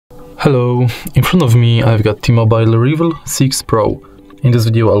Hello, in front of me I've got T-MOBILE Revvl 6 Pro. In this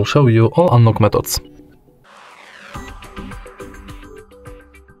video I'll show you all unlock methods.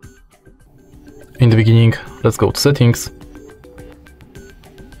 In the beginning, let's go to Settings,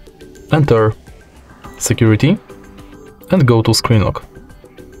 enter Security and go to Screen Lock.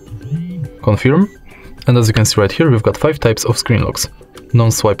 Confirm, and as you can see right here we've got 5 types of screen locks: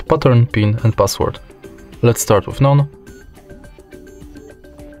 non-swipe pattern, PIN and password. Let's start with none.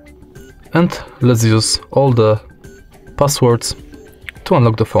 And let's use all the passwords to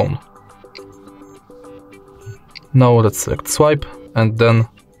unlock the phone. Now let's select swipe and then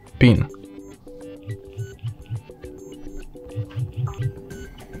PIN.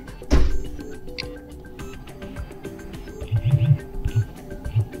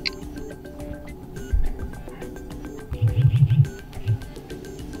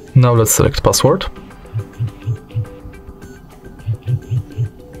 Now let's select password.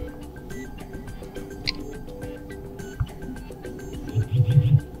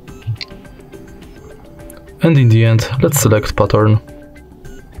 And in the end, let's select pattern.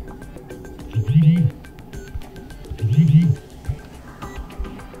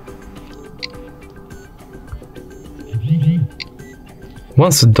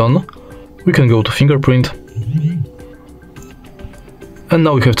 Once it's done, we can go to fingerprint. And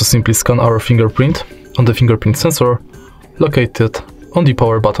now we have to simply scan our fingerprint on the fingerprint sensor located on the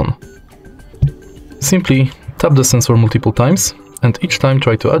power button. Simply tap the sensor multiple times and each time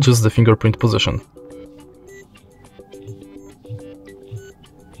try to adjust the fingerprint position.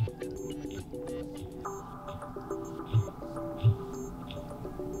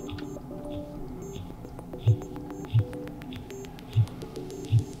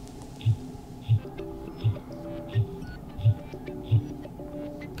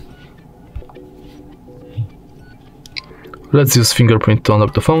 Let's use fingerprint to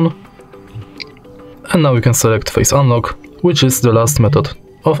unlock the phone. And now we can select face unlock, which is the last method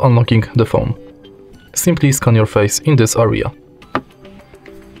of unlocking the phone. Simply scan your face in this area.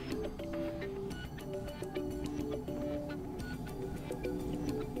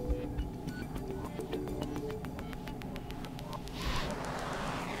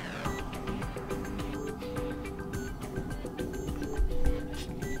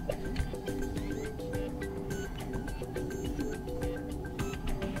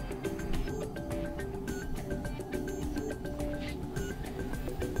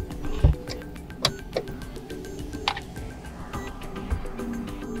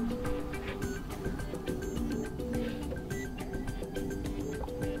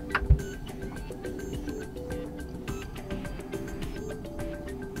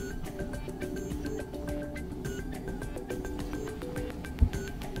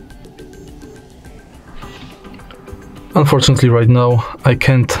 Unfortunately right now I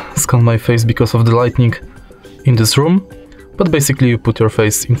can't scan my face because of the lighting in this room, but basically you put your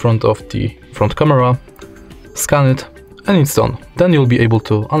face in front of the front camera, scan it and it's done. Then you'll be able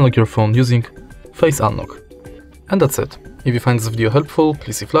to unlock your phone using face unlock. And that's it. If you find this video helpful,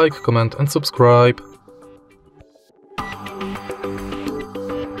 please leave a like, comment and subscribe.